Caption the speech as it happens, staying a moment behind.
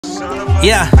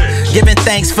Yeah, giving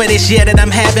thanks for this year that I'm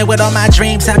having. With all my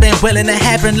dreams I've been willing to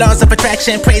happen. Laws of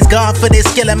attraction, praise God for this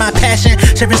skill and my passion.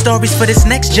 Sharing stories for this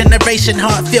next generation.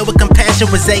 Heart filled with compassion.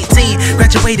 Was 18,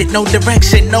 graduated, no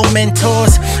direction, no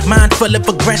mentors. Mind full of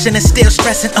aggression and still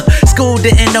stressing. School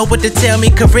didn't know what to tell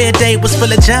me. Career day was full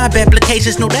of job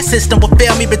applications. Knew that system would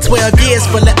fail me. But 12 years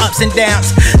full of ups and downs,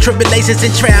 tribulations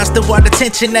and trials. The water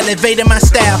tension elevated my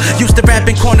style. Used to rap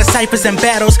in corner ciphers and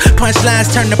battles. Punchlines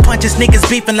turn to punches, niggas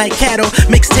beefing like cattle.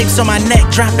 Mixtapes on my neck,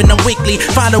 dropping them weekly.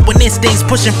 Following instincts,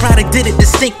 pushing product, did it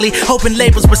distinctly. Hoping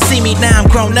labels would see me, now I'm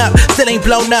grown up. Still ain't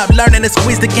blown up, learning to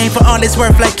squeeze the game for all it's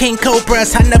worth. Like King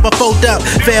Cobras, I never fold up.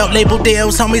 Failed label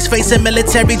deals, homies facing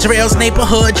military drills.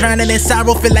 Neighborhood drowning in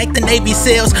sorrow, feel like the Navy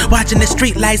SEALs. Watching the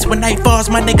street lights when night falls,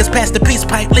 my niggas pass the peace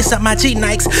pipe. Lace up my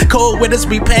G-Nikes, cold with us,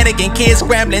 we panicking. Kids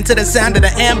scrambling to the sound of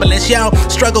the ambulance, yo.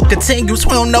 Struggle continues,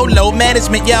 we don't know load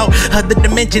management, yo. Other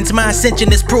dimensions, my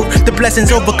ascension is proof. The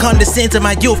blessings overcome the sins of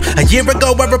my youth. A year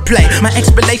ago I replayed, my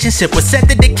ex-relationship was set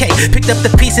to decay. Picked up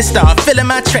the pieces, started filling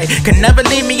my tray. Could never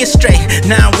leave me astray.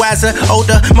 Now I'm wiser,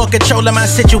 older, more control of my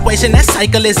situation. That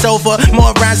cycle is over.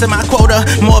 More rhymes in my quota,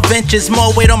 more ventures, more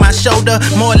weight on my shoulder.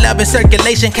 More love in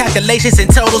circulation, calculations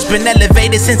and totals been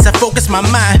elevated since I focused my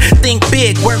mind. Think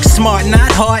big, work smart,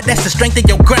 not hard. That's the strength of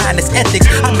your grind, it's ethics.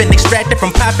 I've been extracted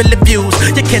from popular views.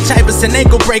 You catch hypers and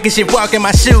ankle breakers, you walk in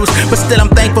my shoes. But still I'm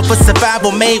thankful for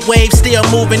survival. Made waves, still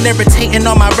moving, irritating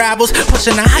all my rivals.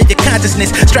 Pushing a higher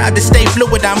consciousness, strive to stay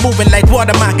fluid. I'm moving like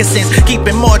water moccasins,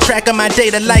 keeping more track of my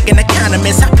data like an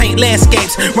economist. I paint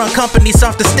landscapes, run companies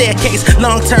off the staircase.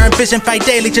 Long-term vision, fight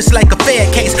daily just like a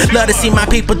fair case. Love to see my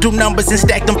people do numbers and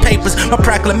stack them papers. My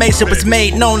proclamation was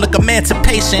made known like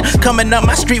emancipation. Coming up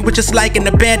my street was just like an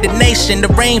abandoned nation. The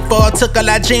rainfall took all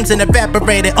our dreams and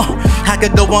evaporated. I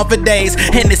could go on for days.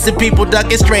 Innocent people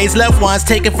ducking strays, loved ones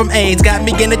taken from AIDS, got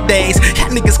me in the days. Y'all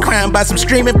niggas crying by some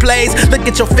streaming plays. Look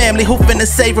at your family who finna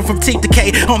save her from teeth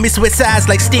decay. Homies switch sides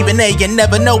like Stephen A. You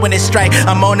never know when it strike.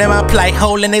 I'm owning my plight,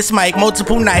 holding this mic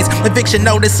multiple nights. Eviction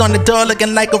notice on the door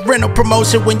looking like a rental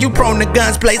promotion. When you prone to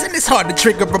guns blazing, it's hard to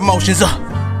trigger emotions.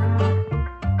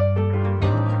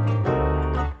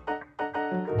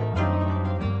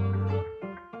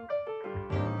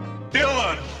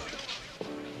 Dylan!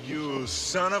 You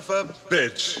son of a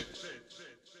bitch.